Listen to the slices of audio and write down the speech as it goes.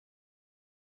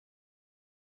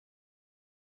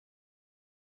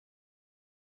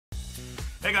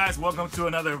Hey guys, welcome to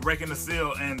another Breaking the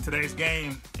Seal, and today's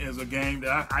game is a game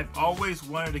that I've always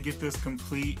wanted to get this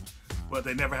complete, but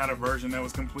they never had a version that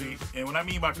was complete. And what I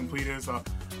mean by complete is all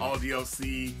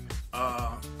DLC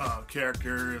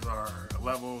characters or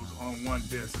levels on one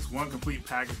disc. It's one complete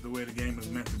package the way the game is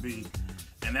meant to be.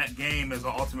 And that game is the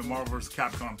Ultimate Marvel vs.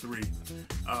 Capcom 3.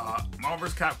 Marvel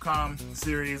vs. Capcom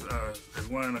series is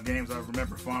one of the games I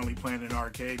remember fondly playing in an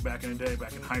arcade back in the day,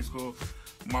 back in high school.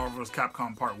 Marvel vs.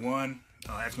 Capcom Part 1.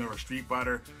 X-Men vs. Street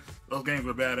Fighter. Those games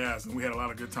were badass, and we had a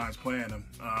lot of good times playing them.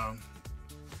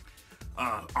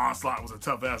 Onslaught was a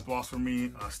tough-ass boss for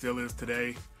me, still is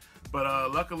today.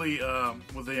 But luckily,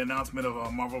 with the announcement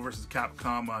of Marvel vs.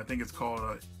 Capcom, I think it's called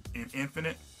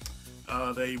Infinite,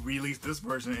 they released this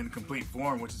version in complete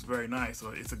form, which is very nice.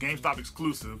 So it's a GameStop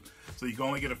exclusive, so you can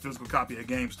only get a physical copy at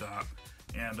GameStop.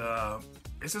 And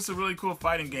it's just a really cool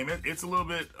fighting game. It's a little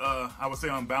bit, I would say,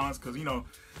 unbalanced because, you know,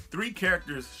 3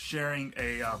 characters sharing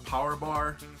a power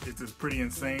bar is just pretty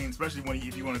insane, especially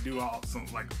if you want to do a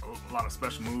lot of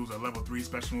special moves or level 3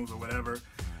 special moves or whatever.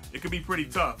 It could be pretty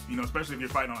tough, you know, especially if you're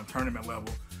fighting on a tournament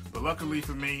level. But luckily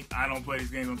for me, I don't play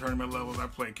these games on tournament levels. I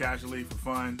play casually for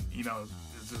fun. You know,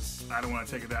 it's just, I don't want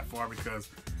to take it that far because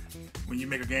when you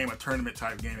make a game a tournament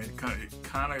type game, it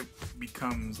kind of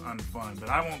becomes unfun. But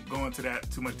I won't go into that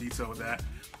too much detail with that.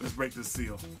 Let's break this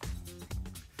seal.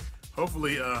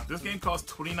 Hopefully, this game costs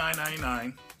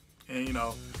 $29.99, and you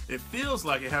know, it feels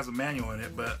like it has a manual in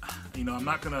it, but you know, I'm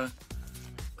not gonna.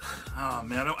 Oh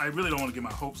man, I really don't want to get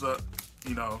my hopes up,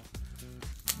 you know.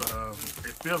 But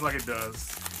it feels like it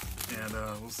does, and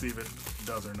we'll see if it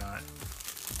does or not.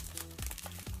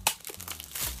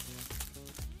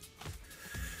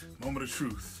 Moment of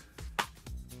truth.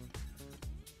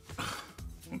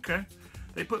 Okay,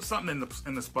 they put something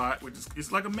in the spot, which is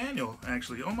it's like a manual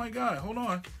actually. Oh my god, hold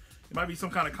on. It might be some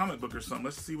kind of comic book or something.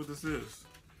 Let's see what this is.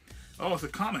 Oh, it's a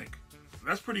comic.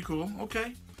 That's pretty cool.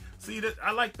 Okay. See,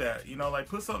 I like that. You know, like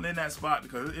put something in that spot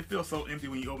because it feels so empty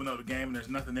when you open up the game and there's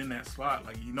nothing in that spot.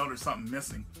 Like you know there's something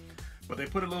missing. But they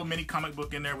put a little mini comic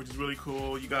book in there, which is really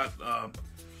cool. You got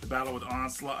the battle with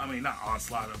Onslaught. I mean, not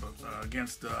Onslaught, but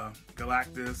against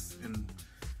Galactus and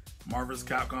Marvel vs.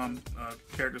 Capcom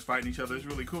characters fighting each other. It's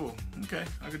really cool. Okay,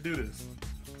 I could do this.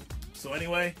 So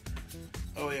anyway.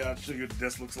 Oh yeah, I'll show you what the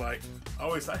disc looks like.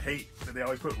 I hate that they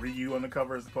always put Ryu on the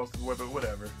cover as opposed to but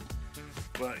whatever.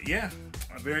 But yeah,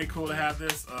 very cool to have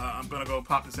this. I'm gonna go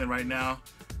pop this in right now.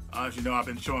 As you know, I've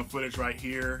been showing footage right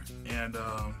here, and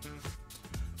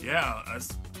yeah,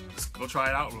 let's go try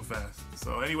it out real fast.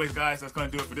 So anyways guys, that's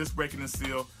gonna do it for this Breaking the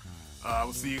Seal.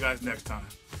 We'll see you guys next time.